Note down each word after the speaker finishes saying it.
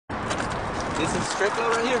This is a strip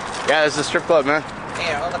club right here? Yeah, this is a strip club, man.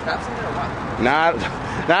 Hey, are all the cops in there or what? Nah,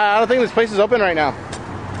 I don't think this place is open right now.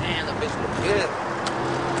 Damn, the bitch looks good.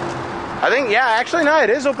 I think, yeah, actually, no,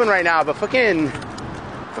 it is open right now, but fucking,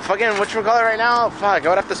 whatchamacallit right now? Fuck, I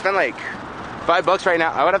would have to spend like $5 right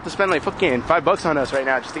now. I would have to spend like fucking $5 on us right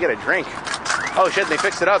now just to get a drink. Oh shit, they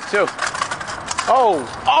fixed it up too.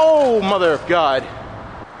 Oh, mother of God.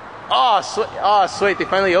 Oh, sweet, they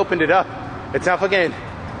finally opened it up. It's now fucking,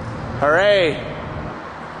 hooray.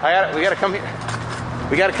 We gotta come here.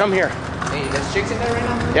 We gotta come here. Hey, there's chicks in there right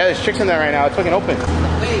now? Yeah, there's chicks in there right now. It's fucking open.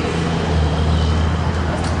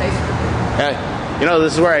 Yeah, you know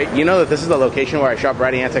this is where you know that this is the location where I shot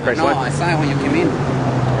Bratty Antichrist. No, I saw it when you came in.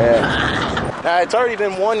 Yeah. It's already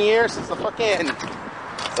been 1 year since the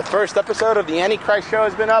first episode of the Antichrist show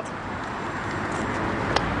has been up.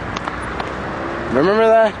 Remember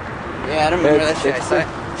that? Yeah, I don't remember that shit. I saw it.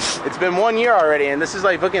 It's been 1 year already, and this is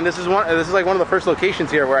like fucking. This is like one of the first locations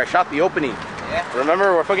here where I shot the opening. Yeah.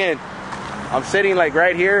 Remember, I'm sitting like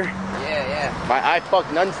right here. Yeah. My I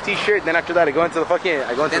fuck nuns t-shirt. Then after that, I go into the strip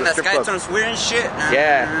club. Then the sky turns weird and shit.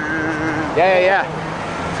 Yeah.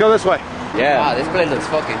 Let's go this way. Yeah. Wow, this place looks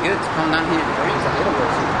fucking good. Come down here and drinks a little bit.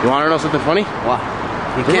 You want to know something funny? What?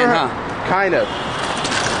 You can, huh? Kind of.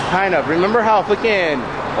 Remember how fucking.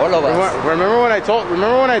 All of us. Remember when I told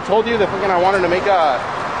you that fucking I wanted to make a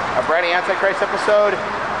Bratty Antichrist episode?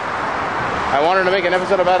 I wanted to make an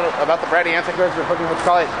episode about the Bratty Antichrist, or fucking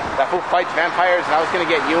that fool fights vampires, and I was gonna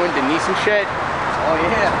get you and Denise and shit. Oh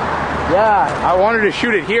yeah. Yeah, I wanted to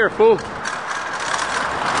shoot it here, fool. Oh.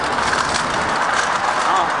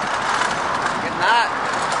 If not,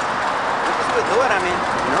 we can still do it. I mean,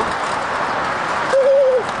 you know.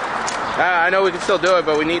 I know we can still do it,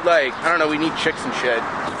 but we need like we need chicks and shit.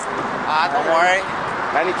 Don't worry.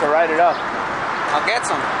 I need to write it up. I'll get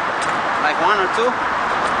some. Like 1 or 2.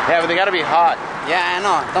 Yeah, but they gotta be hot. Yeah, I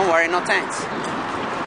know. Don't worry, no thanks.